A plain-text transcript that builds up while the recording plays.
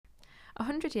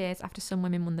100 years after some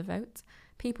women won the vote,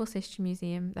 People's History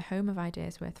Museum, the home of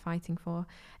ideas worth fighting for,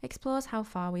 explores how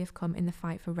far we have come in the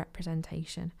fight for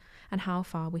representation and how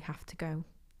far we have to go.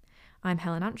 I'm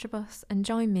Helen Antrobus, and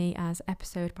join me as,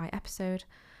 episode by episode,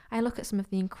 I look at some of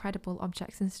the incredible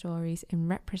objects and stories in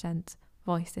Represent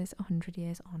Voices 100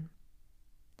 Years On.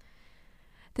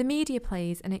 The media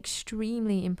plays an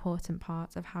extremely important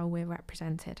part of how we're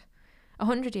represented.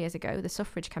 100 years ago, the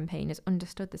suffrage campaigners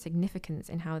understood the significance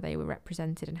in how they were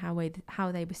represented and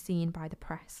how they were seen by the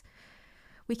press.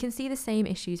 We can see the same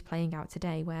issues playing out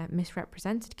today, where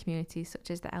misrepresented communities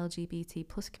such as the LGBT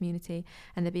plus community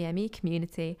and the BME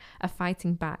community are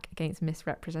fighting back against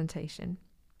misrepresentation.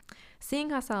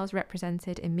 Seeing ourselves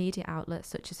represented in media outlets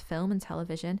such as film and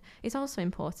television is also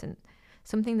important,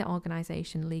 something the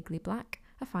organisation Legally Black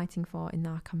are fighting for in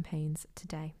our campaigns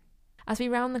today. As we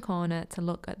round the corner to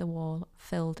look at the wall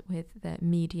filled with the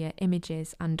media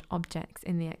images and objects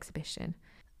in the exhibition,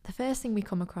 the first thing we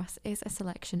come across is a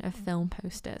selection of film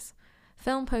posters.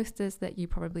 Film posters that you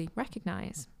probably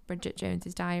recognise: Bridget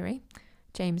Jones's Diary,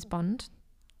 James Bond,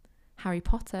 Harry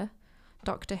Potter,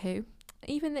 Doctor Who,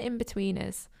 even the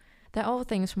In-Betweeners. They're all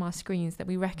things from our screens that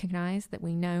we recognise, that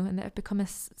we know, and that have become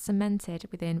cemented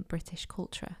within British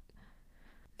culture.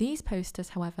 These posters,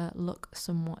 however, look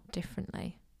somewhat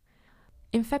differently.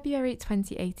 In February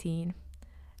 2018,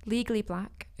 Legally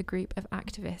Black, a group of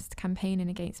activists campaigning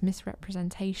against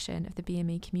misrepresentation of the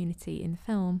BME community in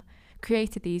film,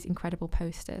 created these incredible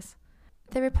posters.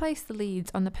 They replaced the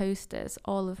leads on the posters,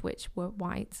 all of which were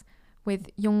white,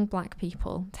 with young black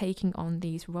people taking on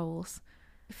these roles.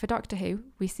 For Doctor Who,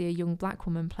 we see a young black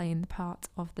woman playing the part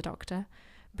of the Doctor.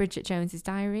 Bridget Jones's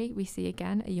Diary, we see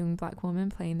again a young black woman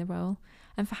playing the role.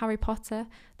 And for Harry Potter,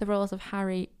 the roles of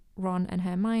Harry, Ron and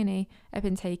Hermione have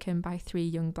been taken by 3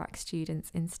 young black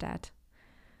students instead.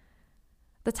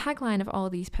 The tagline of all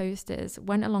these posters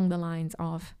went along the lines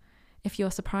of, "If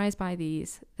you're surprised by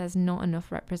these, there's not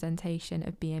enough representation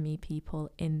of BME people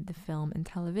in the film and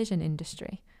television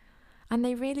industry." And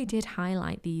they really did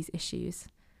highlight these issues.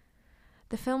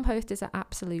 The film posters are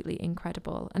absolutely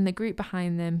incredible, and the group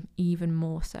behind them even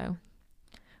more so.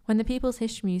 When the People's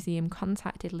History Museum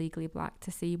contacted Legally Black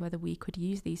to see whether we could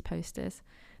use these posters,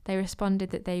 they responded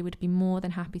that they would be more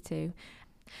than happy to,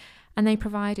 and they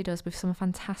provided us with some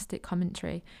fantastic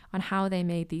commentary on how they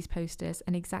made these posters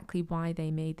and exactly why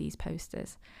they made these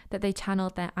posters, that they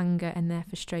channeled their anger and their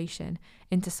frustration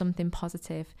into something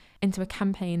positive, into a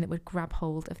campaign that would grab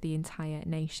hold of the entire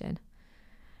nation.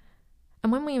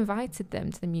 And when we invited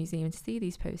them to the museum to see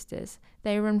these posters,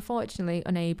 they were unfortunately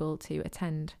unable to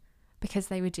attend because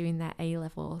they were doing their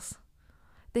A-levels.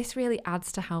 This really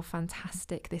adds to how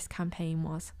fantastic this campaign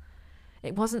was.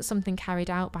 It wasn't something carried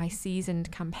out by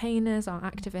seasoned campaigners or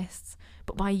activists,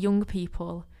 but by young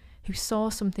people who saw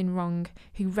something wrong,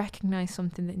 who recognised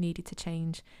something that needed to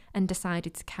change, and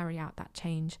decided to carry out that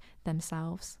change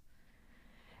themselves.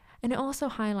 And it also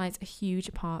highlights a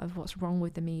huge part of what's wrong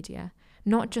with the media,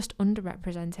 not just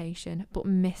underrepresentation, but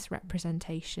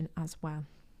misrepresentation as well.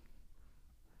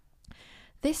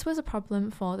 This was a problem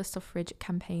for the suffrage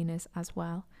campaigners as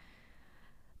well.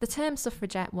 The term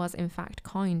suffragette was in fact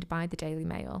coined by the Daily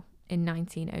Mail in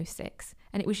 1906,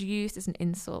 and it was used as an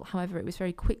insult. However, it was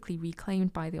very quickly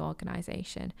reclaimed by the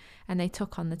organisation, and they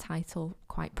took on the title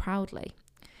quite proudly.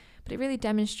 But it really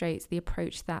demonstrates the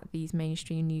approach that these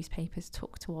mainstream newspapers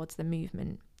took towards the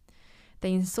movement.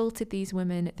 They insulted these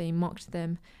women, they mocked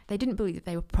them, they didn't believe that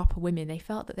they were proper women, they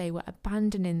felt that they were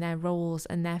abandoning their roles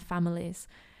and their families.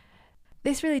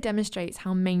 This really demonstrates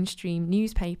how mainstream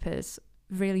newspapers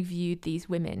really viewed these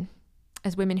women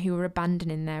as women who were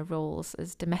abandoning their roles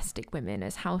as domestic women,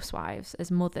 as housewives,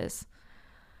 as mothers.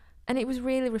 And it was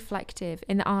really reflective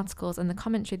in the articles and the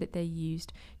commentary that they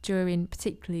used during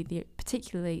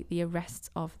particularly the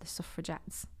arrests of the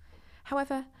suffragettes.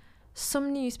 However,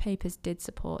 some newspapers did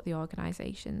support the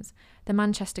organisations. The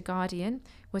Manchester Guardian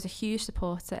was a huge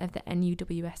supporter of the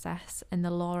NUWSS and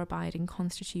the law-abiding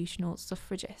constitutional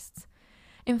suffragists.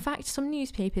 In fact, some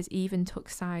newspapers even took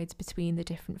sides between the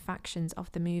different factions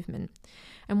of the movement.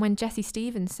 And when Jessie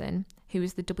Stevenson, who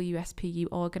was the WSPU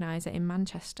organiser in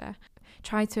Manchester,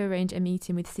 tried to arrange a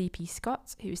meeting with C.P.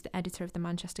 Scott, who was the editor of the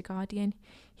Manchester Guardian,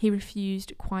 he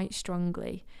refused quite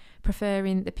strongly,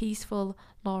 preferring the peaceful,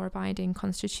 law-abiding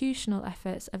constitutional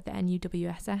efforts of the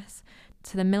NUWSS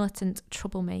to the militant,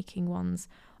 troublemaking ones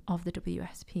of the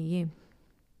WSPU.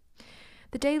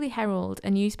 The Daily Herald, a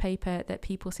newspaper that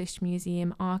People's History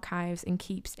Museum archives and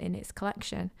keeps in its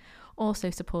collection, also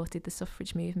supported the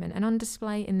suffrage movement, and on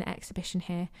display in the exhibition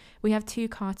here we have 2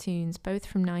 cartoons, both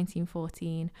from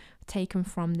 1914, taken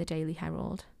from the Daily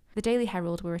Herald. The Daily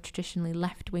Herald were a traditionally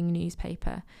left-wing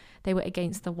newspaper. They were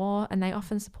against the war, and they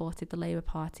often supported the Labour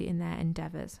Party in their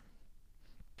endeavours.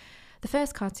 The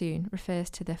first cartoon refers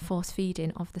to the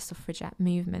force-feeding of the suffragette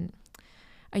movement.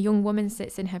 A young woman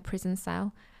sits in her prison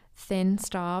cell, thin,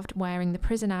 starved, wearing the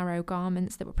prison arrow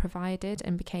garments that were provided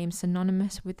and became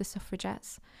synonymous with the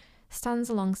suffragettes, stands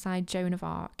alongside Joan of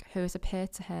Arc, who has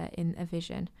appeared to her in a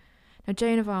vision. Now,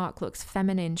 Joan of Arc looks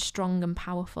feminine, strong and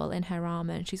powerful in her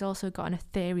armour, and she's also got an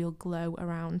ethereal glow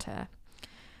around her.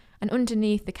 And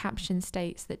underneath, the caption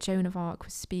states that Joan of Arc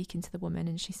was speaking to the woman,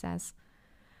 and she says,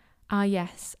 "Ah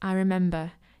yes, I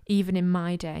remember, even in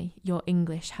my day, your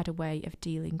English had a way of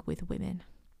dealing with women."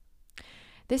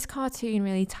 This cartoon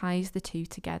really ties the two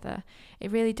together.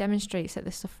 It really demonstrates that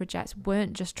the suffragettes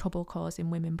weren't just trouble-causing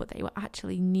women, but they were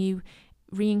actually new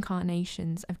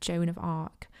reincarnations of Joan of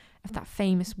Arc, of that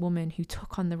famous woman who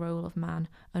took on the role of man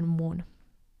and won.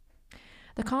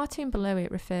 The cartoon below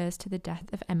it refers to the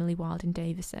death of Emily Wilding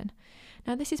Davison.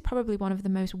 Now, this is probably one of the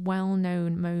most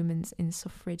well-known moments in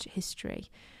suffrage history.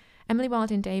 Emily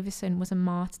Wilding Davison was a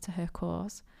martyr to her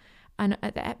cause, and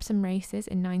at the Epsom races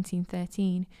in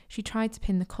 1913, she tried to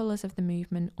pin the colours of the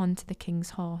movement onto the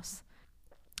King's horse.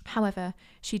 However,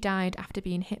 she died after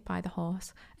being hit by the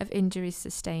horse of injuries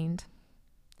sustained.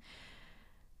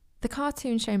 The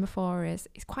cartoon shown before us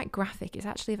is quite graphic. It's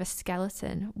actually of a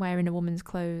skeleton wearing a woman's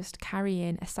clothes,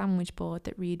 carrying a sandwich board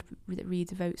that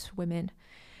reads "Votes for Women."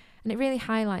 And it really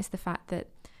highlights the fact that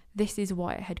this is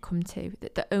what it had come to,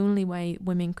 that the only way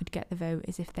women could get the vote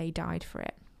is if they died for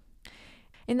it.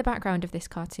 In the background of this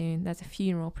cartoon, there's a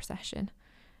funeral procession.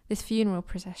 This funeral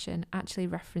procession actually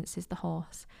references the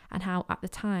horse and how, at the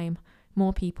time,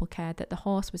 more people cared that the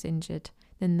horse was injured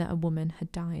than that a woman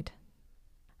had died.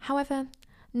 However,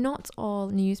 not all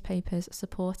newspapers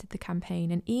supported the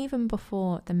campaign, and even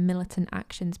before the militant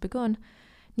actions begun,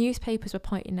 newspapers were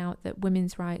pointing out that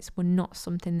women's rights were not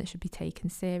something that should be taken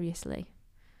seriously.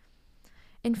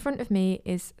 In front of me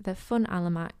is the Fun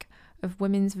Almanac of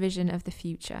Women's Vision of the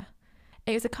Future.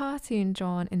 It was a cartoon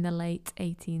drawn in the late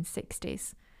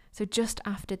 1860s, so just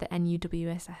after the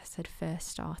NUWSS had first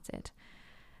started.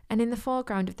 And in the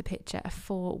foreground of the picture are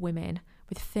 4 women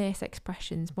with fierce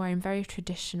expressions wearing very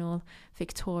traditional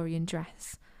Victorian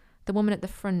dress. The woman at the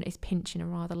front is pinching a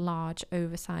rather large,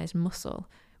 oversized muscle,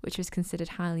 which was considered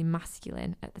highly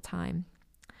masculine at the time.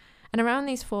 And around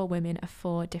these 4 women are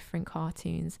 4 different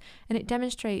cartoons, and it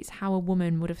demonstrates how a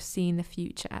woman would have seen the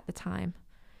future at the time.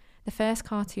 The first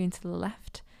cartoon to the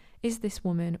left is this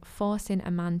woman forcing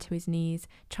a man to his knees,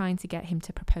 trying to get him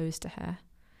to propose to her.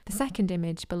 The second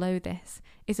image below this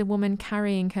is a woman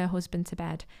carrying her husband to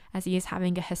bed as he is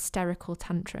having a hysterical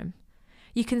tantrum.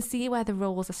 You can see where the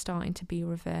roles are starting to be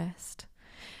reversed.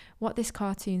 What this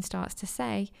cartoon starts to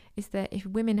say is that if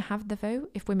women have the vote,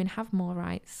 if women have more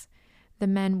rights, the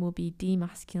men will be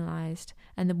demasculinized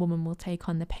and the woman will take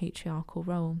on the patriarchal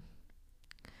role.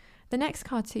 The next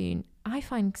cartoon I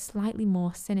find slightly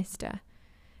more sinister.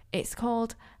 It's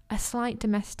called A Slight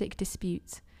Domestic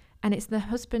Dispute, and it's the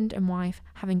husband and wife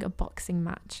having a boxing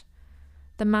match.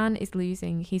 The man is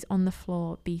losing, he's on the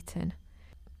floor beaten.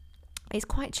 It's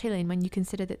quite chilling when you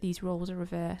consider that these roles are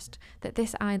reversed, that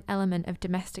this element of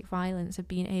domestic violence, of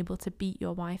being able to beat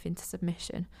your wife into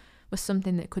submission, was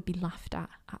something that could be laughed at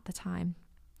the time.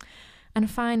 And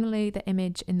finally, the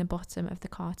image in the bottom of the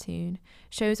cartoon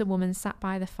shows a woman sat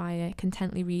by the fire,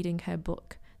 contently reading her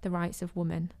book, The Rights of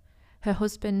Woman. Her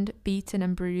husband, beaten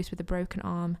and bruised with a broken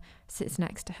arm, sits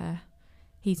next to her.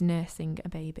 He's nursing a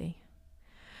baby.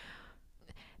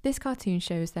 This cartoon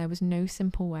shows there was no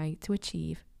simple way to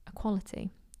achieve equality.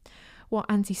 What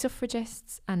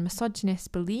anti-suffragists and misogynists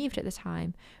believed at the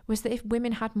time was that if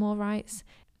women had more rights,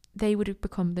 they would have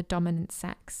become the dominant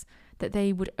sex, that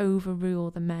they would overrule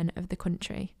the men of the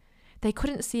country. They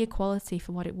couldn't see equality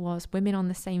for what it was, women on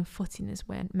the same footing as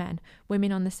men,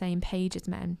 women on the same page as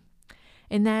men.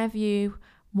 In their view,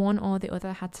 one or the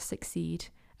other had to succeed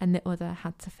and the other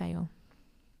had to fail.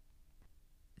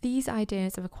 These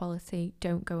ideas of equality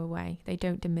don't go away, they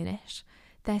don't diminish.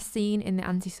 They're seen in the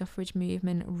anti-suffrage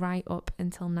movement right up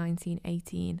until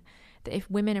 1918, that if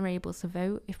women are able to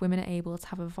vote, if women are able to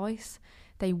have a voice,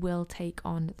 they will take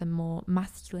on the more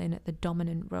masculine, the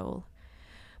dominant role.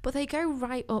 But they go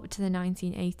right up to the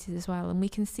 1980s as well, and we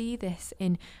can see this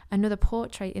in another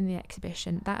portrait in the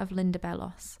exhibition, that of Linda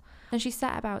Bellos. And she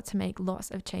set about to make lots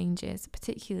of changes,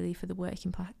 particularly for the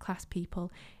working class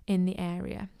people in the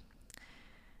area.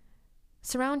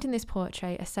 Surrounding this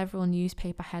portrait are several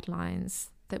newspaper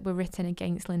headlines that were written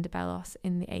against Linda Bellos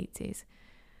in the 80s.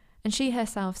 And she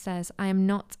herself says, "I am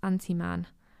not anti-man,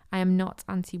 I am not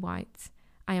anti-white,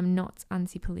 I am not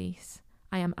anti-police,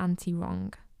 I am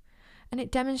anti-wrong." And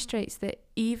it demonstrates that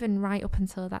even right up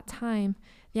until that time,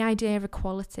 the idea of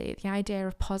equality, the idea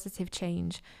of positive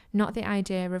change, not the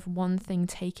idea of one thing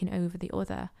taking over the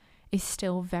other, is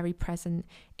still very present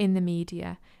in the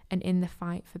media and in the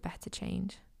fight for better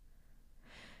change.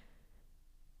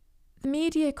 The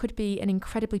media could be an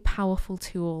incredibly powerful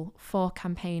tool for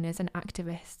campaigners and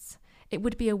activists. It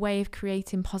would be a way of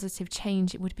creating positive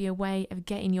change. It would be a way of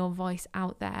getting your voice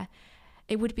out there.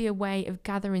 It would be a way of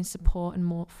gathering support and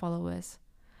more followers.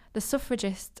 The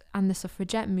suffragist and the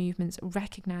suffragette movements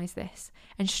recognise this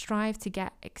and strive to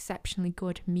get exceptionally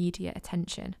good media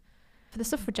attention. For the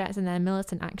suffragettes and their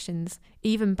militant actions,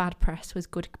 even bad press was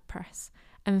good press.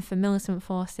 And for Militant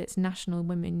Fawcett's National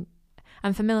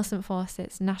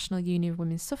Union of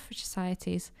Women's Suffrage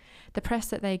Societies, the press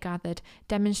that they gathered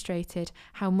demonstrated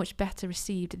how much better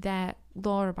received their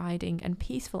law-abiding and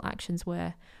peaceful actions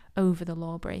were over the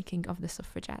law-breaking of the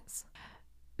suffragettes.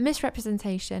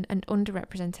 Misrepresentation and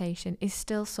underrepresentation is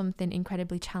still something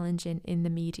incredibly challenging in the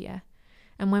media,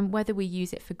 and whether we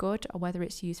use it for good or whether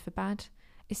it's used for bad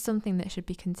is something that should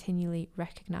be continually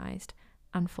recognised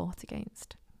and fought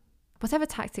against. Whatever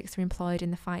tactics are employed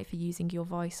in the fight for using your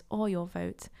voice or your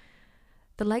vote,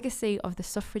 the legacy of the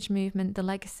suffrage movement, the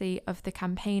legacy of the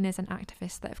campaigners and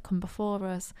activists that have come before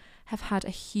us have had a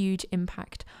huge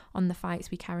impact on the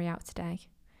fights we carry out today.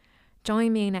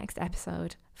 Join me next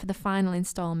episode for the final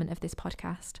instalment of this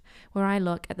podcast, where I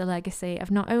look at the legacy of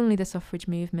not only the suffrage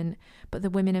movement, but the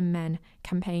women and men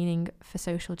campaigning for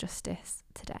social justice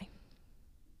today.